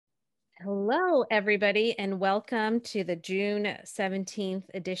Hello, everybody, and welcome to the June 17th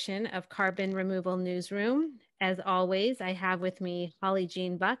edition of Carbon Removal Newsroom. As always, I have with me Holly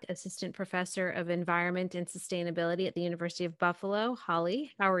Jean Buck, Assistant Professor of Environment and Sustainability at the University of Buffalo.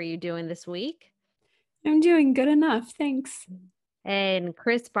 Holly, how are you doing this week? I'm doing good enough, thanks. And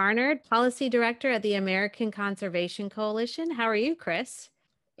Chris Barnard, Policy Director at the American Conservation Coalition. How are you, Chris?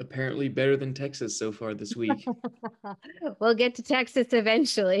 Apparently better than Texas so far this week. We'll get to Texas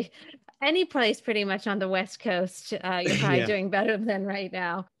eventually. Any place pretty much on the West Coast, you're probably Yeah. doing better than right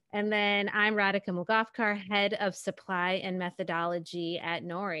now. And then I'm Radhika Moolgavkar, Head of Supply and Methodology at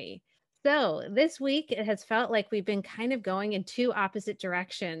Nori. So this week it has felt like we've been kind of going in two opposite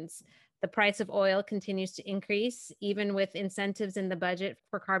directions. The price of oil continues to increase, even with incentives in the budget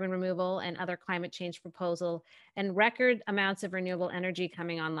for carbon removal and other climate change proposal, and record amounts of renewable energy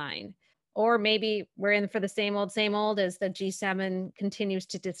coming online. Or maybe we're in for the same old as the G7 continues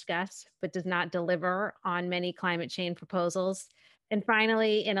to discuss, but does not deliver on many climate change proposals. And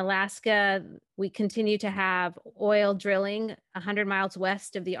finally, in Alaska, we continue to have oil drilling 100 miles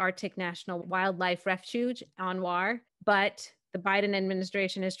west of the Arctic National Wildlife Refuge, ANWR. But the Biden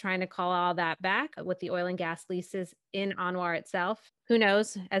administration is trying to call all that back with the oil and gas leases in ANWR itself. Who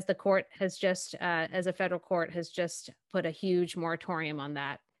knows, as the court has just, as a federal court has just put a huge moratorium on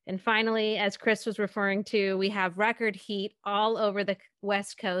that. And finally, as Chris was referring to, we have record heat all over the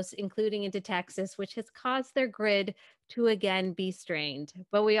West Coast, including into Texas, which has caused their grid to again be strained.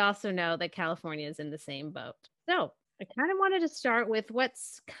 But we also know that California is in the same boat. So I kind of wanted to start with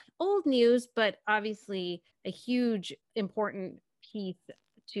what's old news, but obviously a huge, important piece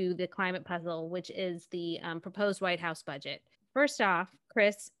to the climate puzzle, which is the proposed White House budget. First off,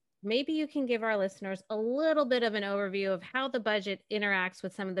 Chris, maybe you can give our listeners a little bit of an overview of how the budget interacts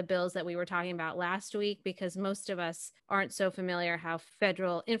with some of the bills that we were talking about last week, because most of us aren't so familiar how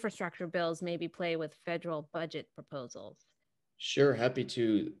federal infrastructure bills maybe play with federal budget proposals. Sure, happy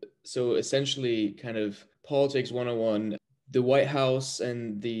to. So essentially kind of politics 101, the White House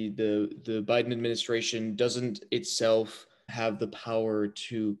and the Biden administration doesn't itself have the power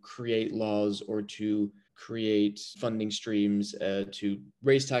to create laws or to create funding streams, to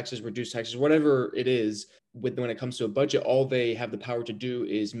raise taxes, reduce taxes, whatever it is. When it comes to a budget, all they have the power to do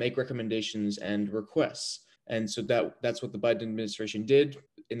is make recommendations and requests. And so that's what the Biden administration did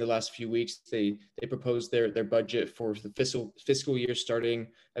in the last few weeks. They proposed their budget for the fiscal year starting,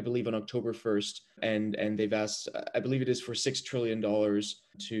 I believe, on October 1st, and they've asked, I believe it is for $6 trillion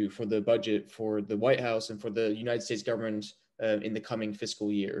for the budget for the White House and for the United States government in the coming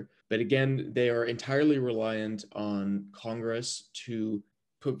fiscal year. But again, they are entirely reliant on Congress to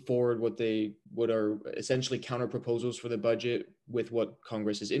put forward what are essentially counter proposals for the budget with what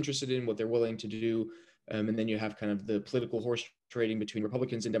Congress is interested in, what they're willing to do. And then you have kind of the political horse trading between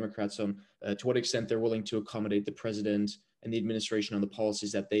Republicans and Democrats on to what extent they're willing to accommodate the president and the administration on the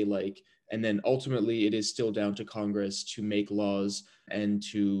policies that they like. And then ultimately, it is still down to Congress to make laws and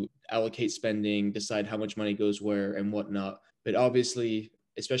to allocate spending, decide how much money goes where and whatnot. But obviously,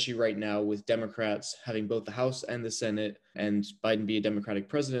 especially right now with Democrats having both the House and the Senate and Biden be a Democratic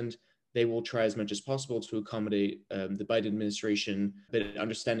president, they will try as much as possible to accommodate the Biden administration, but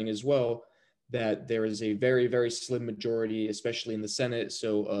understanding as well that there is a very, very slim majority, especially in the Senate.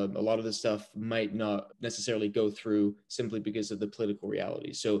 So a lot of the stuff might not necessarily go through simply because of the political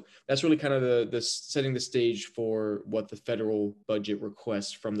reality. So that's really kind of the setting the stage for what the federal budget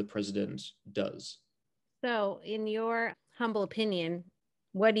request from the president does. So, in your humble opinion,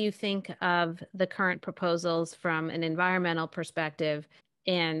 what do you think of the current proposals from an environmental perspective?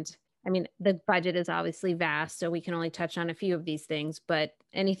 And I mean, the budget is obviously vast, so we can only touch on a few of these things, but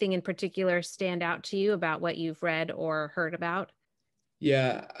anything in particular stand out to you about what you've read or heard about?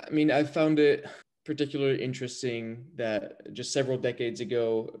 Yeah, I mean, I found it particularly interesting that just several decades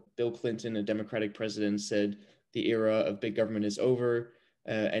ago, Bill Clinton, a Democratic president, said the era of big government is over.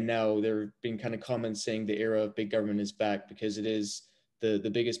 And now there have been kind of comments saying the era of big government is back because it is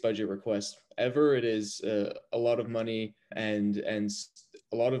the biggest budget request ever. It is a lot of money, and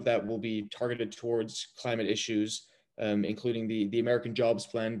a lot of that will be targeted towards climate issues, including the American Jobs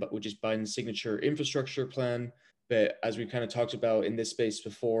Plan, but which is Biden's signature infrastructure plan. But as we kind of talked about in this space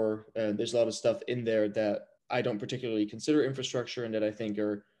before, there's a lot of stuff in there that I don't particularly consider infrastructure and that I think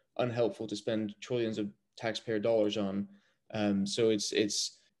are unhelpful to spend trillions of taxpayer dollars on. So it's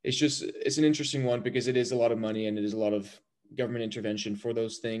an interesting one because it is a lot of money and it is a lot of government intervention for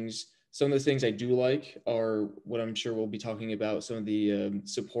those things. Some of the things I do like are what I'm sure we'll be talking about. Some of the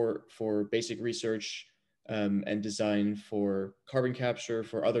support for basic research and design for carbon capture,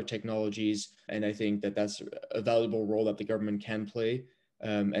 for other technologies. And I think that that's a valuable role that the government can play.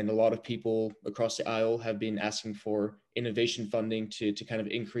 And a lot of people across the aisle have been asking for innovation funding to kind of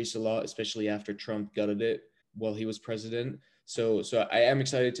increase a lot, especially after Trump gutted it while he was president. So I am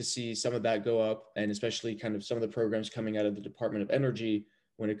excited to see some of that go up, and especially kind of some of the programs coming out of the Department of Energy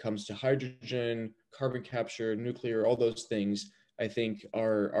when it comes to hydrogen, carbon capture, nuclear, all those things, I think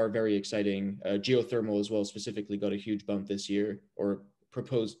are very exciting. Geothermal as well specifically got a huge bump this year, or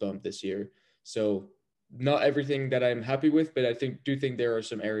proposed bump this year. So not everything that I'm happy with, but I do think there are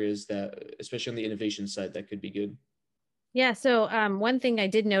some areas that, especially on the innovation side, that could be good. Yeah. So one thing I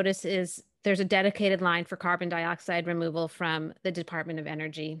did notice is there's a dedicated line for carbon dioxide removal from the Department of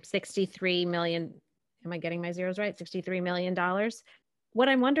Energy, 63 million. Am I getting my zeros right? $63 million. What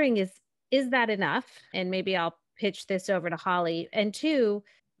I'm wondering is that enough? And maybe I'll pitch this over to Holly. And two,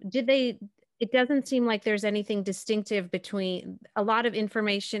 it doesn't seem like there's anything distinctive between a lot of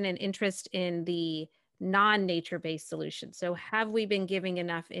information and interest in the non-nature-based solutions. So have we been giving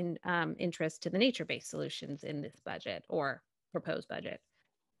enough interest to the nature-based solutions in this budget or proposed budget?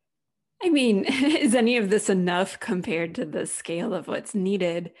 I mean, is any of this enough compared to the scale of what's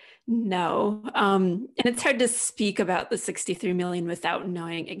needed? No. And it's hard to speak about the 63 million without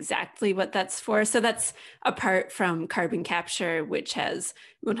knowing exactly what that's for. So that's apart from carbon capture, which has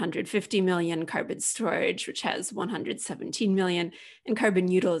 150 million, carbon storage, which has 117 million, and carbon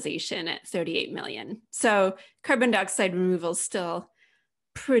utilization at 38 million. So carbon dioxide removal is still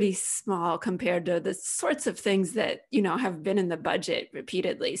pretty small compared to the sorts of things that, you know, have been in the budget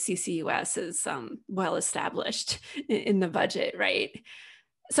repeatedly. CCUS is well established in the budget, right?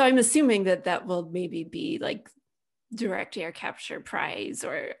 So I'm assuming that that will maybe be like direct air capture prize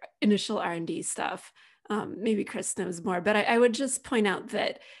or initial R&D stuff. Maybe Chris knows more, but I would just point out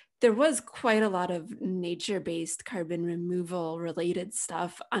that there was quite a lot of nature-based carbon removal related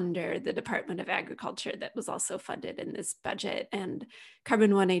stuff under the Department of Agriculture that was also funded in this budget. And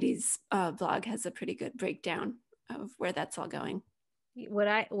Carbon 180's blog has a pretty good breakdown of where that's all going. What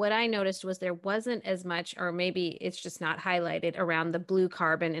I noticed was there wasn't as much, or maybe it's just not highlighted, around the blue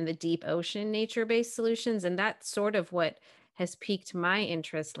carbon and the deep ocean nature-based solutions. And that's sort of what has piqued my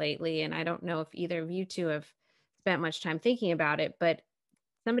interest lately. And I don't know if either of you two have spent much time thinking about it, but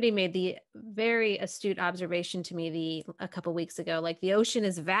somebody made the very astute observation to me a couple weeks ago, like the ocean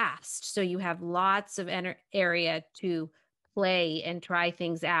is vast. So you have lots of area to play and try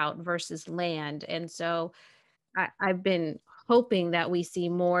things out versus land. And so I've been hoping that we see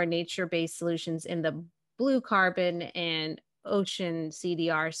more nature-based solutions in the blue carbon and ocean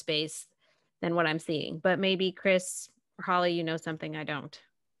CDR space than what I'm seeing. But maybe Chris or Holly, you know something I don't.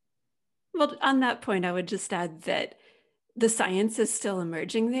 Well, on that point, I would just add that the science is still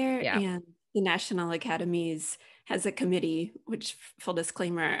emerging there, Yeah. and the National Academies has a committee, which, full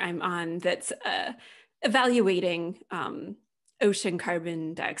disclaimer, I'm on, that's evaluating ocean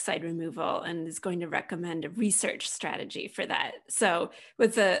carbon dioxide removal and is going to recommend a research strategy for that. So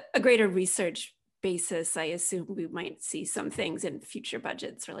with a greater research basis, I assume we might see some things in future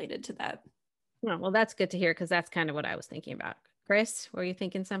budgets related to that. Oh, well, that's good to hear, because that's kind of what I was thinking about. Chris, were you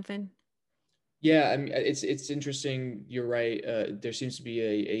thinking something? Yeah, I mean, it's interesting. You're right. There seems to be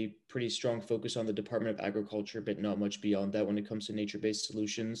a pretty strong focus on the Department of Agriculture, but not much beyond that when it comes to nature-based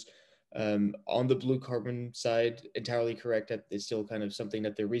solutions. On the blue carbon side, entirely correct that it's still kind of something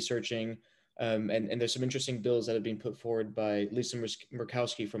that they're researching. And there's some interesting bills that have been put forward by Lisa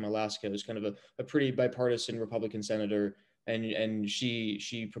Murkowski from Alaska, who's kind of a pretty bipartisan Republican senator. And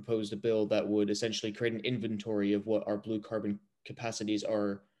she proposed a bill that would essentially create an inventory of what our blue carbon capacities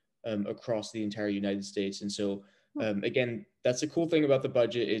are across the entire United States. And so again, that's a cool thing about the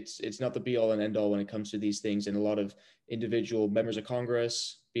budget. It's not the be all and end all when it comes to these things. And a lot of individual members of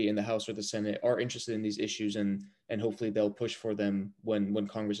Congress, be it in the House or the Senate, are interested in these issues, and hopefully they'll push for them when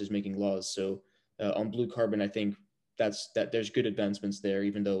Congress is making laws. So on blue carbon, I think that there's good advancements there,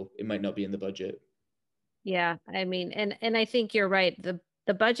 even though it might not be in the budget. Yeah, I mean, and I think you're right.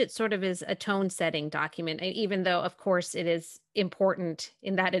 The budget sort of is a tone setting document, even though of course it is important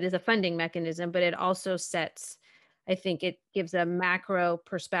in that it is a funding mechanism, but it also sets, I think it gives a macro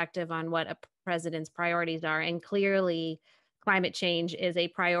perspective on what a president's priorities are. And clearly climate change is a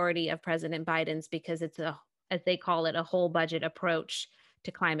priority of President Biden's, because it's as they call it, a whole budget approach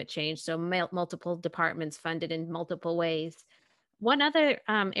to climate change. So multiple departments funded in multiple ways. One other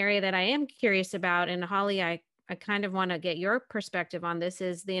area that I am curious about, and Holly, I kind of want to get your perspective on this,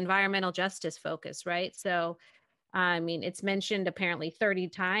 is the environmental justice focus, right? So, I mean, it's mentioned apparently 30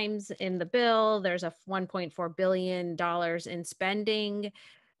 times in the bill. There's a $1.4 billion in spending.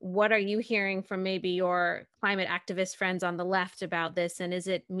 What are you hearing from maybe your climate activist friends on the left about this? And is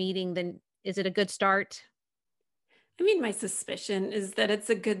it a good start? I mean, my suspicion is that it's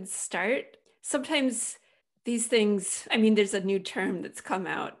a good start. Sometimes these things, I mean, there's a new term that's come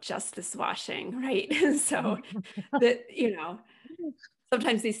out, justice washing, right? So that,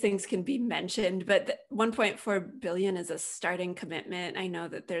 sometimes these things can be mentioned, but 1.4 billion is a starting commitment. I know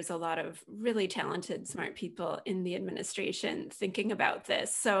that there's a lot of really talented, smart people in the administration thinking about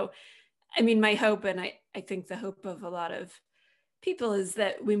this. So, I mean, my hope, and I think the hope of a lot of people, is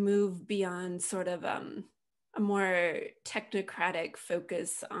that we move beyond sort of a more technocratic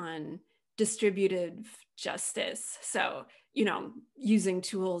focus on distributed justice. So, using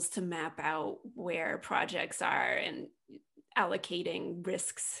tools to map out where projects are and allocating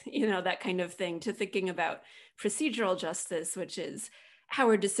risks, that kind of thing, to thinking about procedural justice, which is how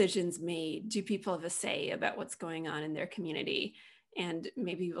are decisions made? Do people have a say about what's going on in their community? And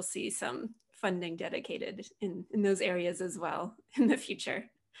maybe we'll see some funding dedicated in those areas as well in the future.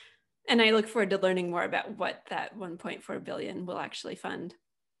 And I look forward to learning more about what that 1.4 billion will actually fund.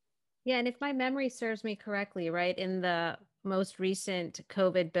 Yeah, and if my memory serves me correctly, right, in the most recent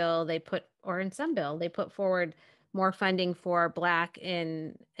COVID bill, or in some bill, they put forward more funding for Black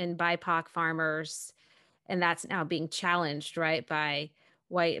and BIPOC farmers, and that's now being challenged, right, by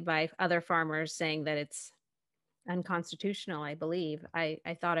other farmers, saying that it's unconstitutional, I believe. I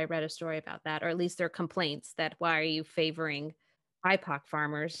thought I read a story about that, or at least there are complaints that why are you favoring BIPOC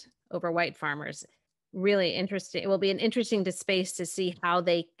farmers over white farmers? Really interesting. It will be an interesting space to see how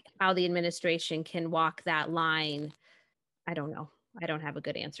the administration can walk that line. I don't know. I don't have a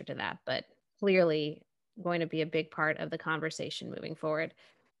good answer to that, but clearly going to be a big part of the conversation moving forward.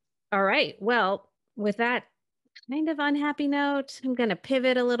 All right. Well, with that kind of unhappy note, I'm going to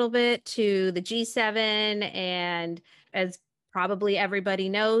pivot a little bit to the G7. And as probably everybody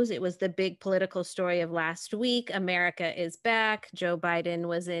knows, it was the big political story of last week. America is back. Joe Biden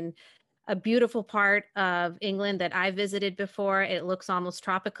was in a beautiful part of England that I visited before. It looks almost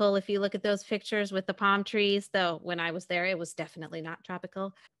tropical if you look at those pictures with the palm trees, though when I was there, it was definitely not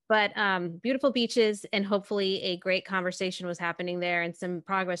tropical. But beautiful beaches, and hopefully a great conversation was happening there and some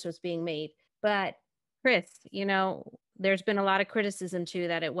progress was being made. But Chris, there's been a lot of criticism too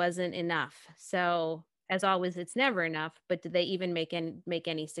that it wasn't enough. So as always, it's never enough, but did they even make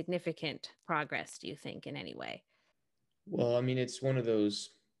any significant progress, do you think, in any way? Well, I mean, it's one of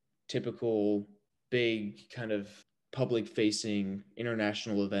those typical big kind of public facing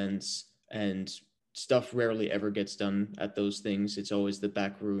international events, and stuff rarely ever gets done at those things. It's always the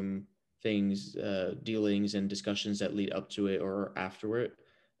backroom things, dealings and discussions that lead up to it or after it.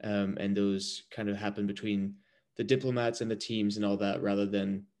 And those kind of happen between the diplomats and the teams and all that, rather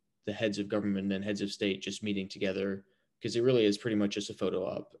than the heads of government and heads of state just meeting together, because it really is pretty much just a photo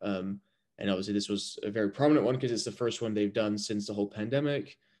op. And obviously, this was a very prominent one because it's the first one they've done since the whole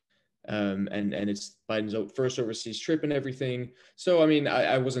pandemic. And it's Biden's first overseas trip and everything. So, I mean,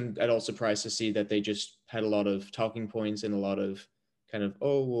 I wasn't at all surprised to see that they just had a lot of talking points and a lot of kind of,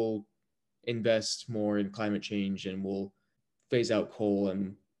 oh, we'll invest more in climate change and we'll phase out coal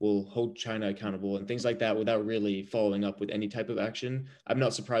and we'll hold China accountable and things like that, without really following up with any type of action. I'm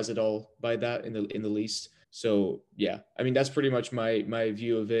not surprised at all by that in the least. So yeah, I mean, that's pretty much my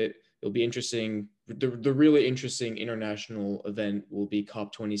view of it. It'll be interesting. The really interesting international event will be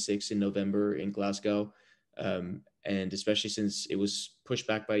COP26 in November in Glasgow, and especially since it was pushed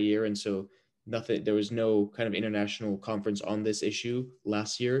back by a year, and so there was no kind of international conference on this issue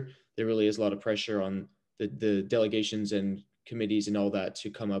last year. There really is a lot of pressure on the delegations and committees and all that to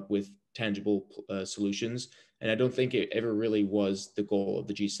come up with tangible solutions. And I don't think it ever really was the goal of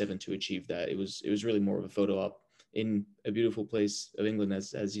the G7 to achieve that. It was really more of a photo op in a beautiful place of England,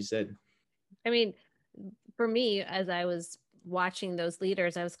 as you said. I mean, for me, as I was watching those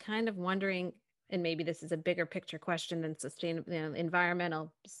leaders, I was kind of wondering, and maybe this is a bigger picture question than sustainable,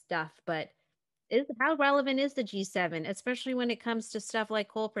 environmental stuff, but how relevant is the G7, especially when it comes to stuff like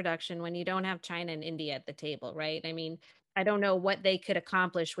coal production, when you don't have China and India at the table, right? I mean, I don't know what they could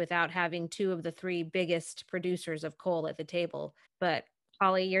accomplish without having two of the three biggest producers of coal at the table. But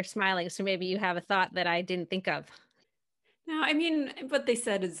Holly, you're smiling, so maybe you have a thought that I didn't think of. No, I mean, what they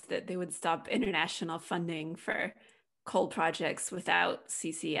said is that they would stop international funding for coal projects without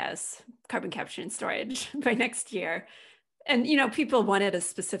CCS, carbon capture and storage, by next year. And, people wanted a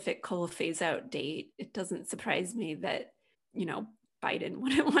specific coal phase out date. It doesn't surprise me that, Biden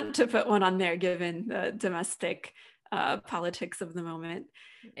wouldn't want to put one on there given the domestic politics of the moment.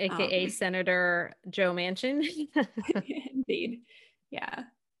 AKA Senator Joe Manchin. Indeed. Yeah.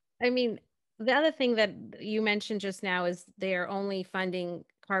 I mean, the other thing that you mentioned just now is they're only funding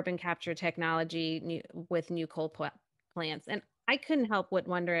carbon capture technology with new coal plants. And I couldn't help but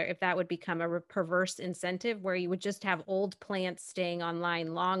wonder if that would become a perverse incentive where you would just have old plants staying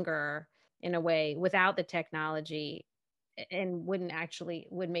online longer in a way without the technology and would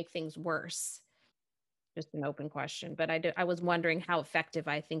make things worse. Just an open question, but I was wondering how effective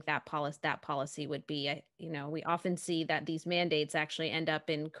I think that policy would be. We often see that these mandates actually end up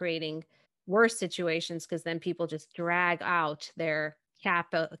in creating worse situations because then people just drag out their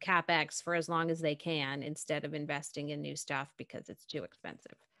capex for as long as they can instead of investing in new stuff because it's too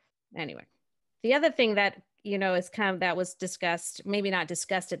expensive. Anyway, the other thing that is kind of that was discussed, maybe not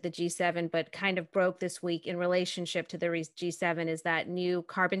discussed at the G7, but kind of broke this week in relationship to the G7 is that new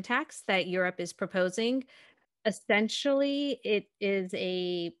carbon tax that Europe is proposing. Essentially, it is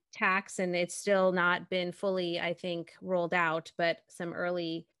a tax and it's still not been fully, I think, rolled out, but some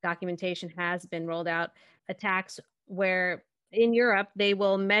early documentation has been rolled out. A tax where in Europe, they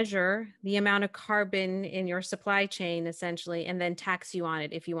will measure the amount of carbon in your supply chain essentially, and then tax you on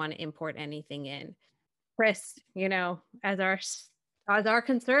it if you want to import anything in. Chris, as our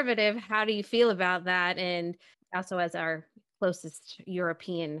conservative, how do you feel about that? And also as our closest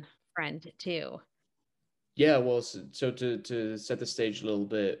European friend too. Yeah, well, so to set the stage a little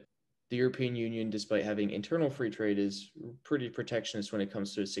bit, the European Union, despite having internal free trade, is pretty protectionist when it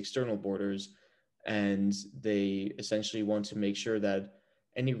comes to its external borders. And they essentially want to make sure that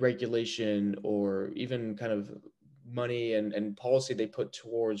any regulation or even kind of money and policy they put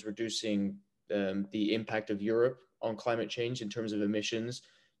towards reducing the impact of Europe on climate change in terms of emissions,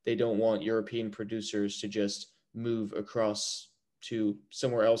 they don't want European producers to just move across to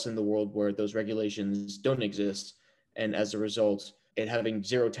somewhere else in the world where those regulations don't exist. And as a result, it having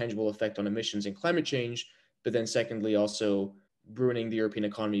zero tangible effect on emissions and climate change, but then secondly, also ruining the European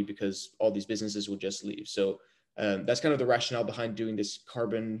economy because all these businesses would just leave. So that's kind of the rationale behind doing this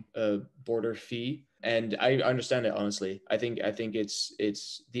carbon border fee. And I understand it, honestly. I think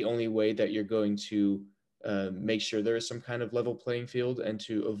it's the only way that you're going to make sure there is some kind of level playing field and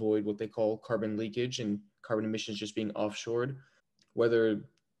to avoid what they call carbon leakage and carbon emissions just being offshored. Whether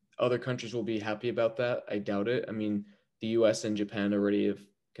other countries will be happy about that, I doubt it. I mean, the US and Japan already have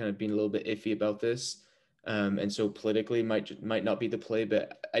kind of been a little bit iffy about this. And so politically might not be the play,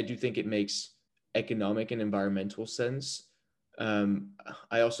 but I do think it makes economic and environmental sense. Um,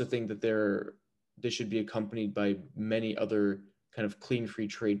 I also think that this should be accompanied by many other kind of clean free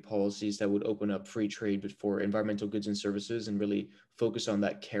trade policies that would open up free trade but for environmental goods and services and really focus on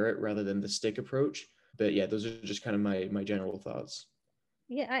that carrot rather than the stick approach. But yeah, those are just kind of my general thoughts.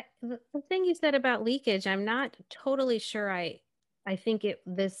 Yeah, the thing you said about leakage, I'm not totally sure. I think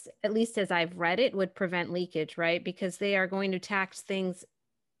this, at least as I've read it, would prevent leakage, right? Because they are going to tax things.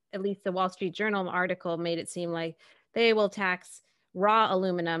 At least the Wall Street Journal article made it seem like they will tax raw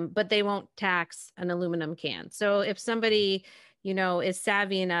aluminum, but they won't tax an aluminum can. So if somebody, is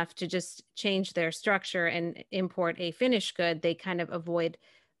savvy enough to just change their structure and import a finished good, they kind of avoid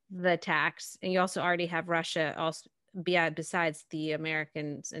the tax. And you also already have Russia also besides the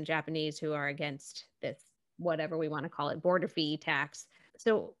Americans and Japanese who are against this, whatever we want to call it, border fee tax.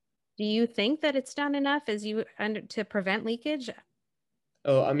 So do you think that it's done enough to prevent leakage?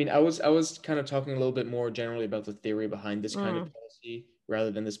 Oh, I mean, I was kind of talking a little bit more generally about the theory behind this kind of Mm, policy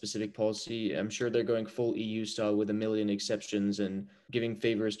rather than the specific policy. I'm sure they're going full EU style with a million exceptions and giving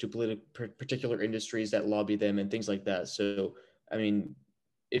favors to particular industries that lobby them and things like that. So, I mean,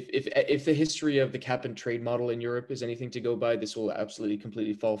 if the history of the cap and trade model in Europe is anything to go by, this will absolutely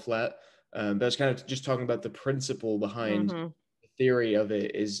completely fall flat. But I was kind of just talking about the principle behind hmm the theory of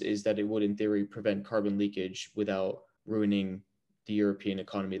it is that it would, in theory, prevent carbon leakage without ruining the European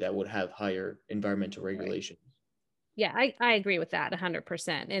economy that would have higher environmental Right. regulations. Yeah, I agree with that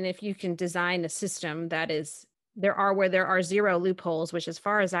 100%. And if you can design a system that is where there are zero loopholes, which as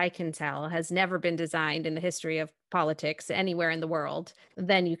far as I can tell has never been designed in the history of politics anywhere in the world,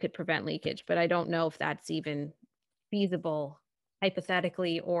 then you could prevent leakage. But I don't know if that's even feasible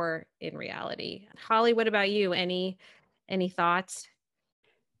hypothetically or in reality. Holly, what about you? Any thoughts?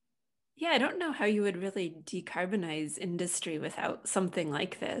 Yeah, I don't know how you would really decarbonize industry without something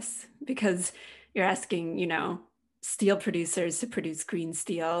like this, because you're asking, steel producers to produce green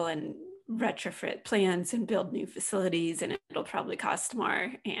steel and retrofit plants and build new facilities, and it'll probably cost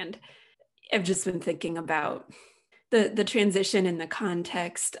more. And I've just been thinking about the transition in the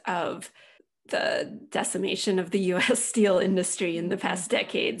context of the decimation of the US steel industry in the Mhm. past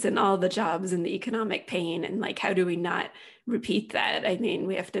decades and all the jobs and the economic pain. And like, how do we not repeat that? I mean,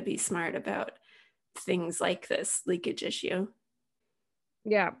 we have to be smart about things like this leakage issue.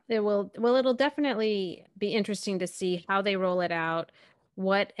 Yeah, it will. Well, it'll definitely be interesting to see how they roll it out,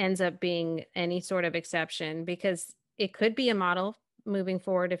 what ends up being any sort of exception, because it could be a model moving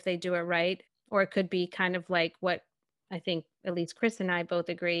forward if they do it right, or it could be kind of like what I think at least Chris and I both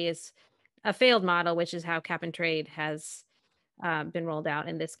agree is a failed model, which is how cap and trade has been rolled out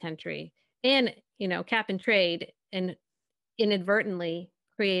in this country. And, cap and trade and inadvertently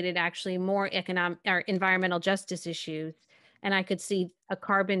created actually more economic or environmental justice issues. And I could see a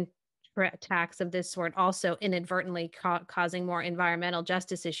carbon tax of this sort also inadvertently causing more environmental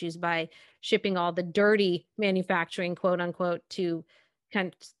justice issues by shipping all the dirty manufacturing, quote unquote, to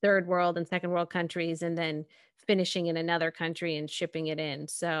third world and second world countries, and then finishing in another country and shipping it in.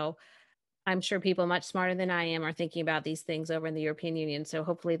 So I'm sure people much smarter than I am are thinking about these things over in the European Union. So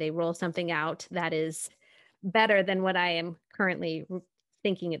hopefully they roll something out that is better than what I am currently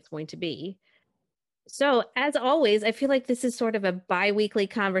thinking it's going to be. So, as always, I feel like this is sort of a bi-weekly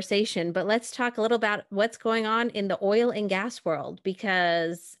conversation, but let's talk a little about what's going on in the oil and gas world,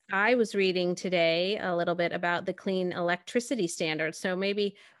 because I was reading today a little bit about the clean electricity standard. So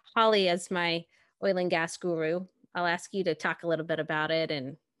maybe Holly, as my oil and gas guru, I'll ask you to talk a little bit about it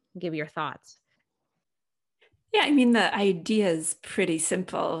and give your thoughts. Yeah, I mean, the idea is pretty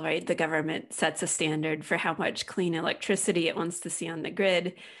simple, right? The government sets a standard for how much clean electricity it wants to see on the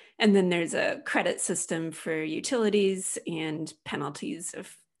grid. And then there's a credit system for utilities and penalties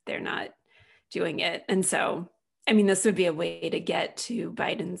if they're not doing it. And so, I mean, this would be a way to get to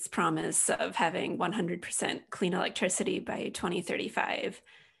Biden's promise of having 100% clean electricity by 2035.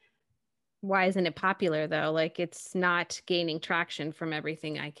 Why isn't it popular though? Like, it's not gaining traction from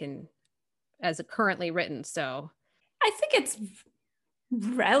everything I can, as a currently written. So I think it's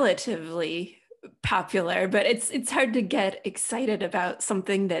relatively popular, but it's hard to get excited about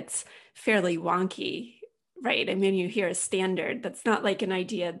something that's fairly wonky, right? I mean, you hear a standard that's not like an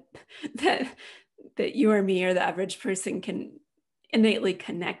idea that you or me or the average person can innately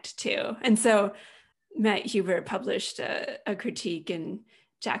connect to. And so Matt Huber published a critique in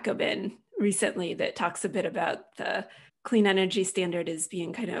Jacobin recently that talks a bit about the clean energy standard as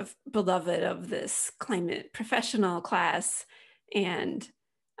being kind of beloved of this climate professional class and,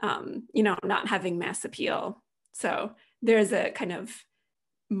 not having mass appeal. So there's a kind of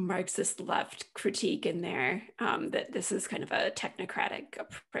Marxist left critique in there that this is kind of a technocratic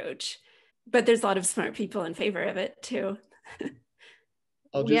approach. But there's a lot of smart people in favor of it too.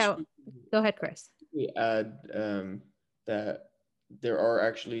 I'll just go ahead, Chris. add that there are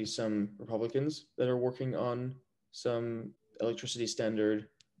actually some Republicans that are working on some electricity standard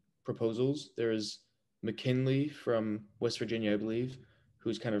proposals. There's McKinley from West Virginia, I believe,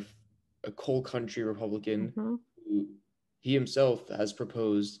 who's kind of a coal country Republican. Mm-hmm. Who he himself has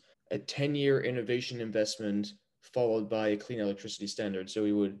proposed a 10-year innovation investment followed by a clean electricity standard. So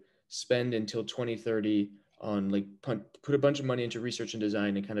he would spend until 2030 on like put a bunch of money into research and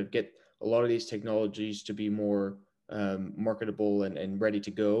design and kind of get a lot of these technologies to be more marketable and ready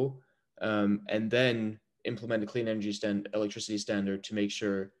to go, and then implement a clean energy electricity standard to make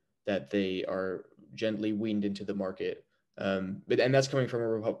sure that they are gently weaned into the market. And that's coming from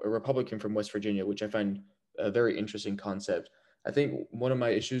a Republican from West Virginia, which I find a very interesting concept. I think one of my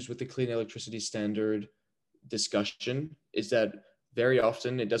issues with the clean electricity standard discussion is that very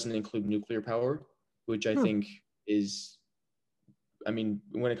often it doesn't include nuclear power, which I think is, I mean,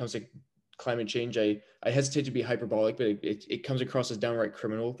 when it comes to climate change, I hesitate to be hyperbolic, but it comes across as downright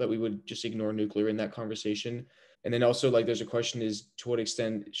criminal that we would just ignore nuclear in that conversation. And then also, like, there's a question is, to what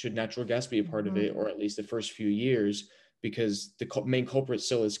extent should natural gas be a part of it, or at least the first few years, because the main culprit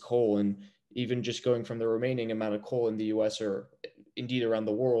still is coal. And even just going from the remaining amount of coal in the US or indeed around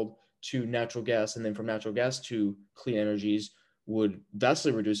the world to natural gas, and then from natural gas to clean energies would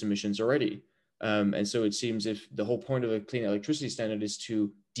vastly reduce emissions already. And so it seems if the whole point of a clean electricity standard is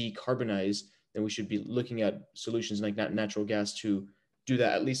to decarbonize, then we should be looking at solutions like natural gas to do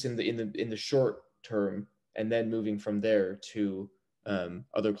that, at least in the short term, and then moving from there to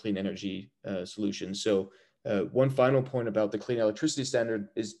other clean energy solutions. So one final point about the clean electricity standard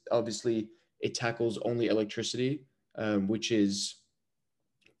is obviously it tackles only electricity, which is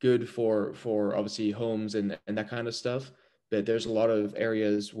good for obviously homes and that kind of stuff. But there's a lot of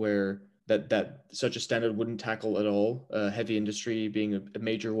areas where that such a standard wouldn't tackle at all. Heavy industry being a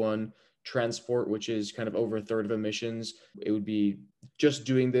major one, transport, which is kind of over a third of emissions. It would be just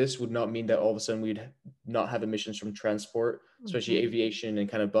doing this would not mean that all of a sudden we'd not have emissions from transport, especially aviation and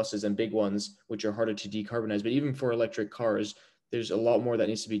kind of buses and big ones, which are harder to decarbonize. But even for electric cars, there's a lot more that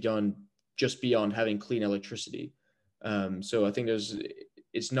needs to be done just beyond having clean electricity. So I think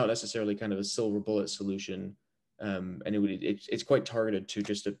it's not necessarily kind of a silver bullet solution. And it's quite targeted to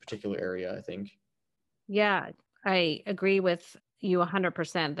just a particular area, I think. Yeah, I agree with you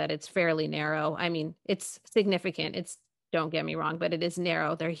 100% that it's fairly narrow. I mean, it's significant. Don't get me wrong, but it is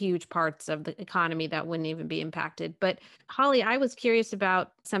narrow. There are huge parts of the economy that wouldn't even be impacted. But Holly, I was curious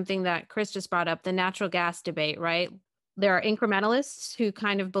about something that Chris just brought up, the natural gas debate, right? There are incrementalists who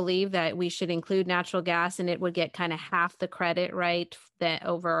kind of believe that we should include natural gas and it would get kind of half the credit, right? That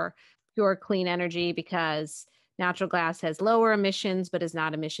over pure clean energy because natural gas has lower emissions but is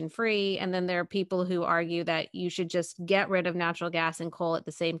not emission free. And then there are people who argue that you should just get rid of natural gas and coal at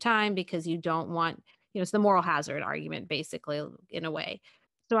the same time because you don't want, it's the moral hazard argument, basically, in a way.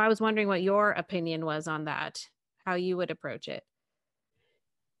 So I was wondering what your opinion was on that, how you would approach it.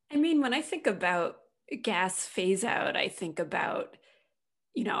 I mean, when I think about gas phase out, I think about,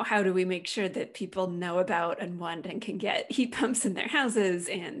 how do we make sure that people know about and want and can get heat pumps in their houses?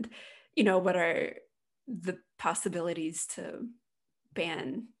 And, what are the possibilities to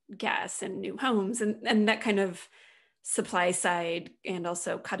ban gas in new homes and that kind of supply side, and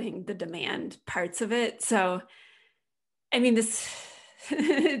also cutting the demand parts of it. So, I mean,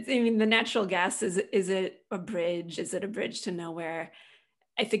 the natural gas, is it a bridge? Is it a bridge to nowhere?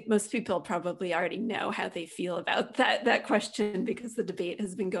 I think most people probably already know how they feel about that question, because the debate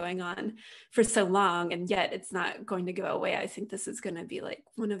has been going on for so long, and yet it's not going to go away. I think this is going to be like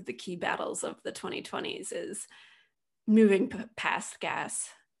one of the key battles of the 2020s, is moving past gas.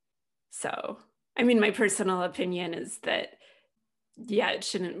 So, I mean, my personal opinion is that, yeah, it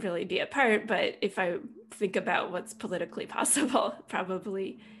shouldn't really be a part, but if I think about what's politically possible,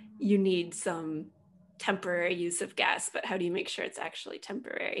 probably you need some temporary use of gas, but how do you make sure it's actually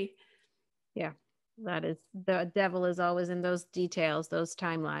temporary? Yeah, that is, the devil is always in those details, those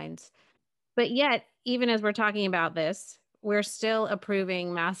timelines. But yet, even as we're talking about this, we're still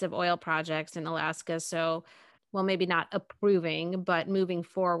approving massive oil projects in Alaska. So, well, maybe not approving, but moving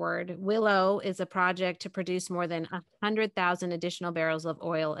forward. Willow is a project to produce more than 100,000 additional barrels of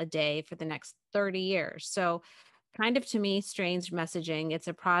oil a day for the next 30 years. So, kind of, to me, strange messaging. It's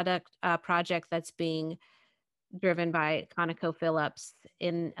a project that's being driven by ConocoPhillips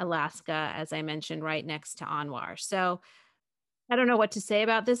in Alaska, as I mentioned, right next to Anwar. So I don't know what to say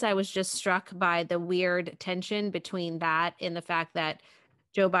about this. I was just struck by the weird tension between that and the fact that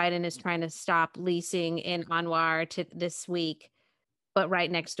Joe Biden is trying to stop leasing in Anwar this week, but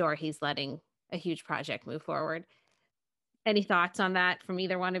right next door, he's letting a huge project move forward. Any thoughts on that from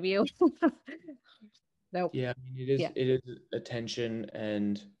either one of you? Nope. Yeah, I mean, it is a tension,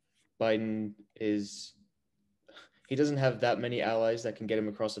 and Biden he doesn't have that many allies that can get him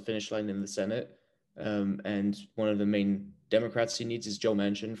across the finish line in the Senate. And one of the main Democrats he needs is Joe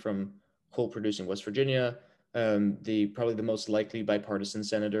Manchin from coal-producing West Virginia. Probably the most likely bipartisan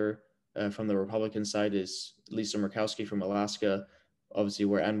senator from the Republican side is Lisa Murkowski from Alaska, obviously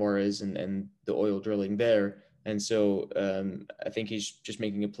where Anwar is, and the oil drilling there. And so I think he's just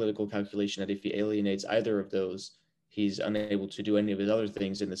making a political calculation that if he alienates either of those, he's unable to do any of his other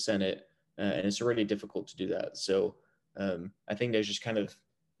things in the Senate. And it's already difficult to do that. So I think there's just kind of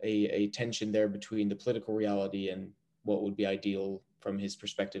a tension there between the political reality and what would be ideal from his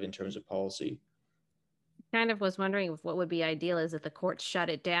perspective in terms of policy. Kind of was wondering if what would be ideal is if the courts shut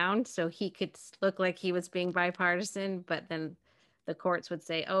it down so he could look like he was being bipartisan, but then the courts would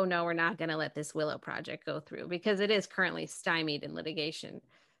say, oh, no, we're not going to let this Willow project go through because it is currently stymied in litigation.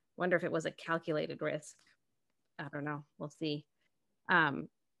 Wonder if it was a calculated risk. I don't know. We'll see.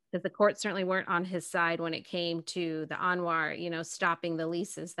 Because the courts certainly weren't on his side when it came to the Anwar, stopping the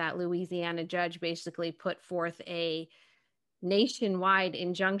leases. That Louisiana judge basically put forth a nationwide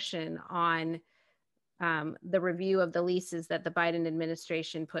injunction on the review of the leases that the Biden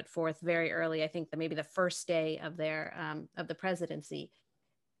administration put forth very early. I think maybe the first day of the presidency.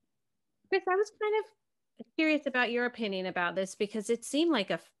 Chris, I was kind of curious about your opinion about this because it seemed like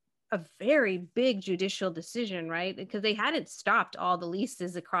a very big judicial decision, right? Because they hadn't stopped all the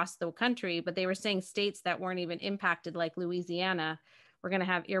leases across the country, but they were saying states that weren't even impacted, like Louisiana, were going to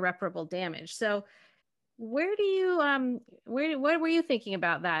have irreparable damage. So what were you thinking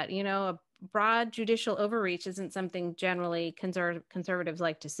about that? A broad judicial overreach isn't something generally conservatives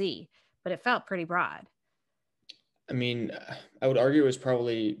like to see, but it felt pretty broad. I mean, I would argue it was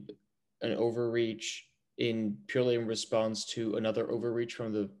probably an overreach purely in response to another overreach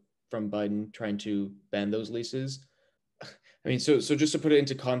from Biden trying to ban those leases. I mean, so just to put it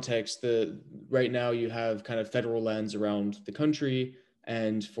into context, right now you have kind of federal lands around the country,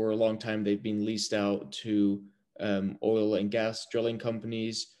 and for a long time they've been leased out to oil and gas drilling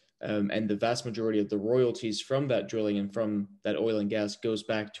companies, and the vast majority of the royalties from that drilling and from that oil and gas goes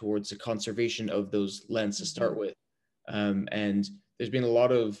back towards the conservation of those lands to start with. And there's been a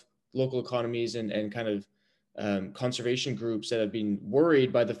lot of local economies and kind of conservation groups that have been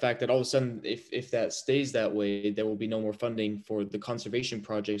worried by the fact that all of a sudden, if that stays that way, there will be no more funding for the conservation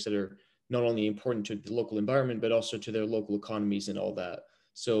projects that are not only important to the local environment, but also to their local economies and all that.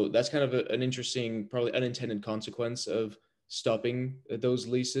 So that's kind of an interesting, probably unintended consequence of stopping those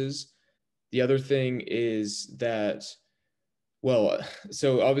leases. The other thing is that, well,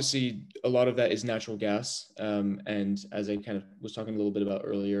 so obviously a lot of that is natural gas. And as I kind of was talking a little bit about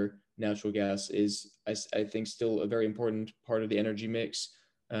earlier, natural gas is, I think, still a very important part of the energy mix,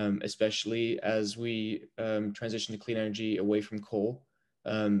 especially as we transition to clean energy away from coal.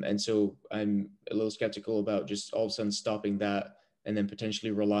 And so I'm a little skeptical about just all of a sudden stopping that and then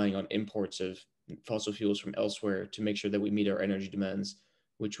potentially relying on imports of fossil fuels from elsewhere to make sure that we meet our energy demands,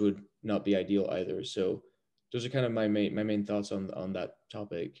 which would not be ideal either. So those are kind of my main thoughts on that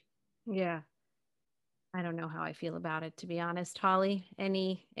topic. Yeah. I don't know how I feel about it, to be honest. Holly,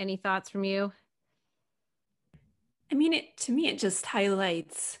 any thoughts from you? I mean, to me, it just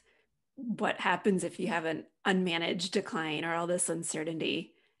highlights what happens if you have an unmanaged decline or all this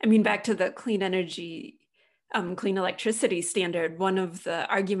uncertainty. I mean, back to the clean energy, clean electricity standard, one of the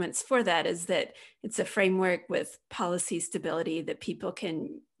arguments for that is that it's a framework with policy stability that people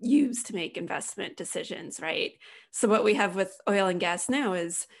can use to make investment decisions, right? So what we have with oil and gas now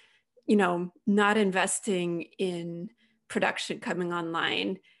is, not investing in production coming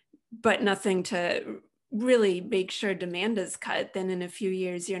online, but nothing to really make sure demand is cut. Then in a few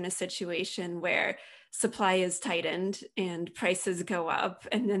years, you're in a situation where supply is tightened and prices go up.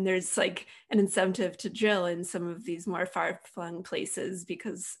 And then there's like an incentive to drill in some of these more far-flung places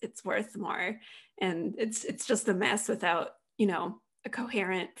because it's worth more. And it's just a mess without, a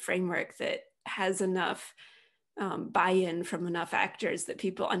coherent framework that has enough buy-in from enough actors that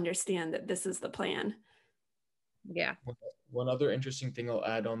people understand that this is the plan. Yeah. One other interesting thing I'll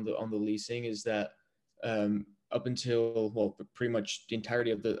add on the leasing is that up until, well, pretty much the entirety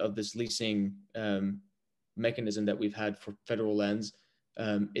of this leasing mechanism that we've had for federal lands,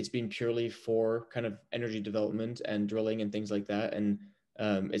 it's been purely for kind of energy development and drilling and things like that. And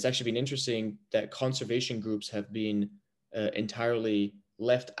it's actually been interesting that conservation groups have been entirely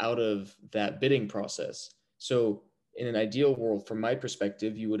left out of that bidding process. So in an ideal world, from my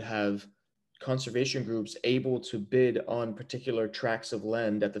perspective, you would have conservation groups able to bid on particular tracts of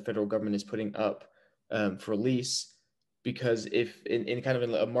land that the federal government is putting up for lease, because if in kind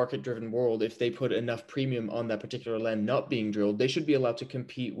of a market-driven world, if they put enough premium on that particular land not being drilled, they should be allowed to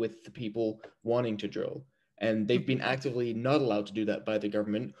compete with the people wanting to drill. And they've been actively not allowed to do that by the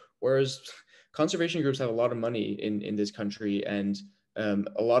government, whereas conservation groups have a lot of money in this country, and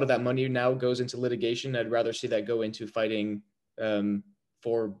a lot of that money now goes into litigation. I'd rather see that go into fighting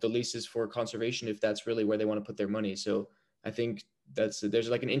for the leases for conservation if that's really where they want to put their money. So I think there's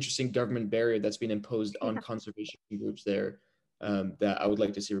like an interesting government barrier that's been imposed on conservation groups there that I would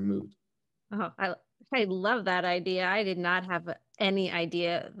like to see removed. Oh, I love that idea. I did not have any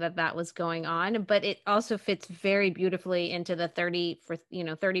idea that was going on, but it also fits very beautifully into the 30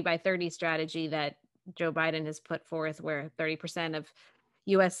 by 30 strategy that Joe Biden has put forth, where 30% of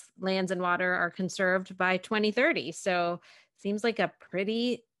US lands and water are conserved by 2030. So seems like a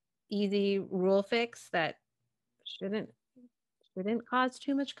pretty easy rule fix that shouldn't cause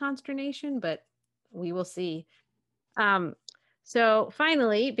too much consternation, but we will see. So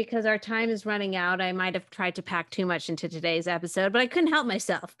finally, because our time is running out, I might have tried to pack too much into today's episode, but I couldn't help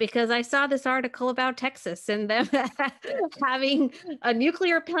myself because I saw this article about Texas and them having a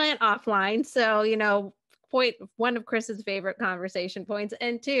nuclear plant offline. So, point one of Chris's favorite conversation points,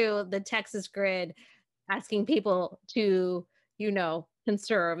 and two, the Texas grid asking people to,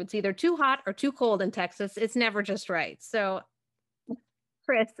 conserve. It's either too hot or too cold in Texas. It's never just right. So,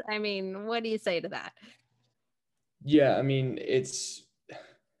 Chris, I mean, what do you say to that? Yeah, I mean, it's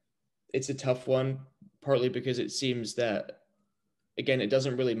a tough one, partly because it seems that, again, it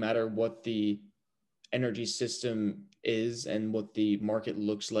doesn't really matter what the energy system is and what the market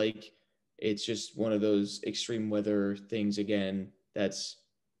looks like. It's just one of those extreme weather things, again, that's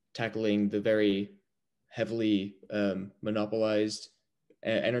tackling the very heavily monopolized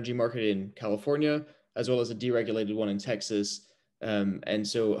energy market in California, as well as a deregulated one in Texas. And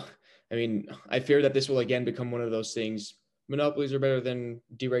so, I mean, I fear that this will again become one of those things. Monopolies are better than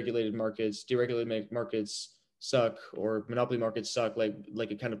deregulated markets. Deregulated markets suck, or monopoly markets suck,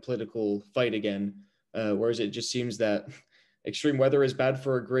 like a kind of political fight again. Whereas it just seems that extreme weather is bad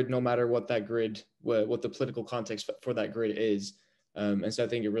for a grid, no matter what that grid, what the political context for that grid is. And so I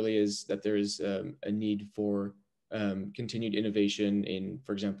think it really is that there is a need for continued innovation in,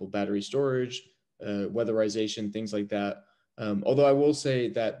 for example, battery storage, weatherization, things like that. Although I will say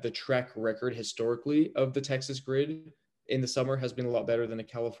that the track record historically of the Texas grid in the summer has been a lot better than the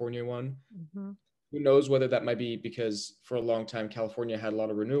California one. Mm-hmm. Who knows whether that might be because for a long time California had a lot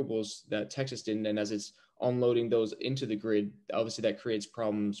of renewables that Texas didn't, and as it's unloading those into the grid, obviously that creates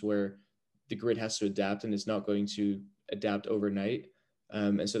problems where the grid has to adapt and it's not going to adapt overnight.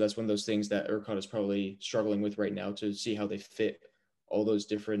 And so that's one of those things that ERCOT is probably struggling with right now to see how they fit all those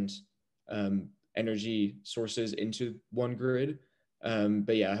different energy sources into one grid.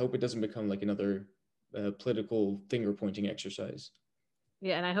 But yeah, I hope it doesn't become like another political finger pointing exercise.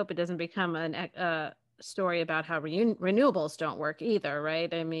 Yeah, and I hope it doesn't become a story about how renewables don't work either,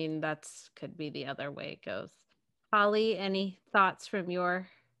 right? I mean, that's could be the other way it goes. Holly, any thoughts from your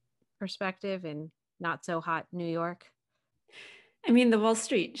perspective in not so hot New York? I mean, the Wall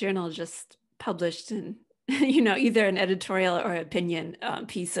Street Journal just published either an editorial or opinion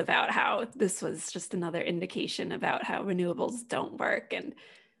piece about how this was just another indication about how renewables don't work. And,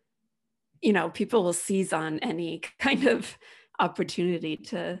 people will seize on any kind of opportunity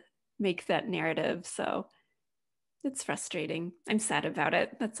to make that narrative. So it's frustrating. I'm sad about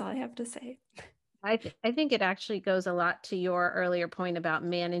it. That's all I have to say. I think it actually goes a lot to your earlier point about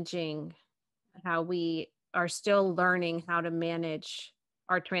managing, how we are still learning how to manage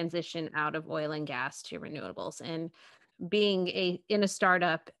our transition out of oil and gas to renewables, and being in a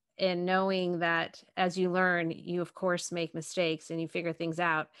startup and knowing that as you learn, you of course make mistakes and you figure things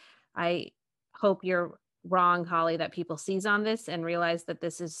out. I hope you're wrong, Holly, that people seize on this and realize that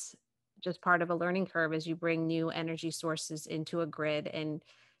this is just part of a learning curve as you bring new energy sources into a grid, and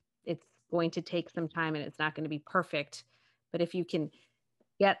it's going to take some time and it's not going to be perfect. But if you can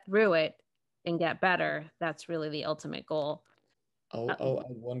get through it and get better, that's really the ultimate goal. I'll add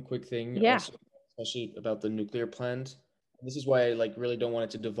one quick thing Yeah. also, especially about the nuclear plant. This is why I like really don't want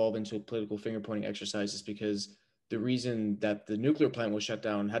it to devolve into a political finger pointing exercise, is because the reason that the nuclear plant was shut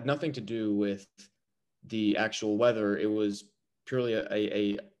down had nothing to do with the actual weather. It was purely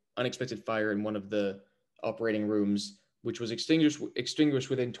a unexpected fire in one of the operating rooms, which was extinguished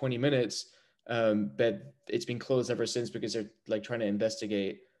within 20 minutes. But it's been closed ever since because they're like trying to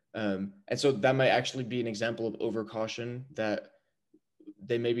investigate. And so that might actually be an example of overcaution, that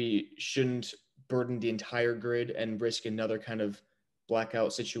they maybe shouldn't burden the entire grid and risk another kind of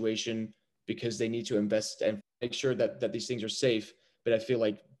blackout situation because they need to invest and make sure that these things are safe. But I feel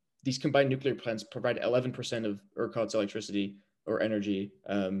like these combined nuclear plants provide 11% of ERCOT's electricity or energy.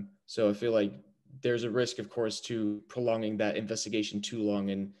 So I feel like there's a risk, of course, to prolonging that investigation too long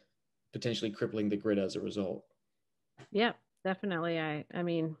and potentially crippling the grid as a result. Yeah, definitely. I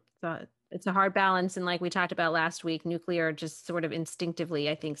mean, it's a hard balance. And like we talked about last week, nuclear just sort of instinctively,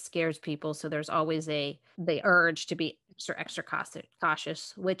 I think, scares people. So there's always the urge to be extra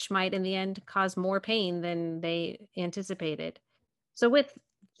cautious, which might in the end cause more pain than they anticipated. So with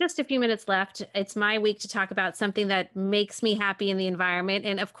just a few minutes left, it's my week to talk about something that makes me happy in the environment.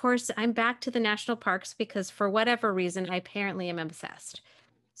 And of course, I'm back to the national parks because for whatever reason, I apparently am obsessed.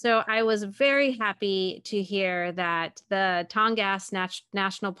 So I was very happy to hear that the Tongass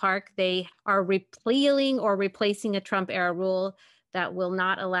National Park, they are repealing or replacing a Trump era rule that will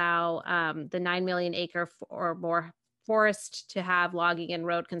not allow the 9 million acre or more forest to have logging and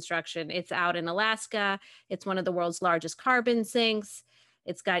road construction. It's out in Alaska. It's one of the world's largest carbon sinks.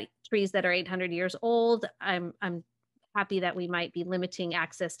 It's got trees that are 800 years old. I'm happy that we might be limiting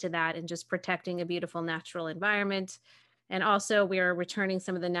access to that and just protecting a beautiful natural environment. And also, we are returning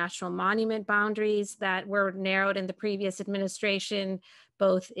some of the national monument boundaries that were narrowed in the previous administration,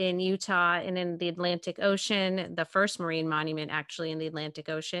 both in Utah and in the Atlantic Ocean, the first marine monument actually in the Atlantic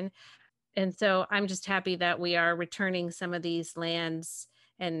Ocean. And so I'm just happy that we are returning some of these lands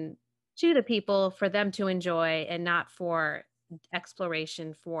and to the people for them to enjoy and not for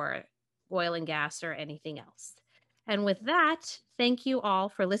exploration for oil and gas or anything else. And with that, thank you all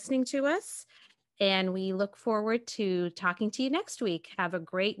for listening to us. And we look forward to talking to you next week. Have a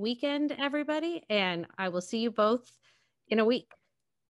great weekend, everybody. And I will see you both in a week.